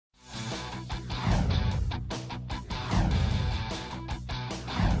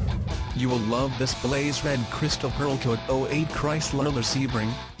You will love this Blaze Red Crystal Pearlcoat '08 Chrysler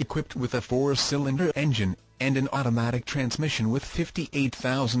Sebring, equipped with a 4-cylinder engine and an automatic transmission with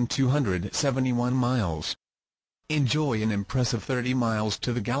 58,271 miles. Enjoy an impressive 30 miles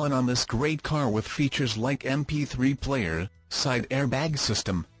to the gallon on this great car with features like MP3 Player, side airbag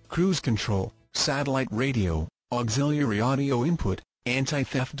system, cruise control, satellite radio, auxiliary audio input,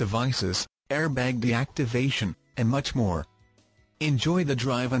 anti-theft devices, airbag deactivation, and much more. Enjoy the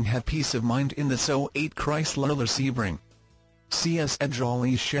drive and have peace of mind in this '08 Chrysler Sebring. See us at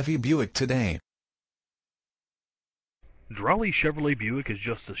Dralle Chevy Buick today. Dralle Chevrolet Buick is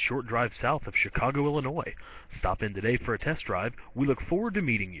just a short drive south of Chicago, Illinois. Stop in today for a test drive. We look forward to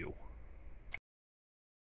meeting you.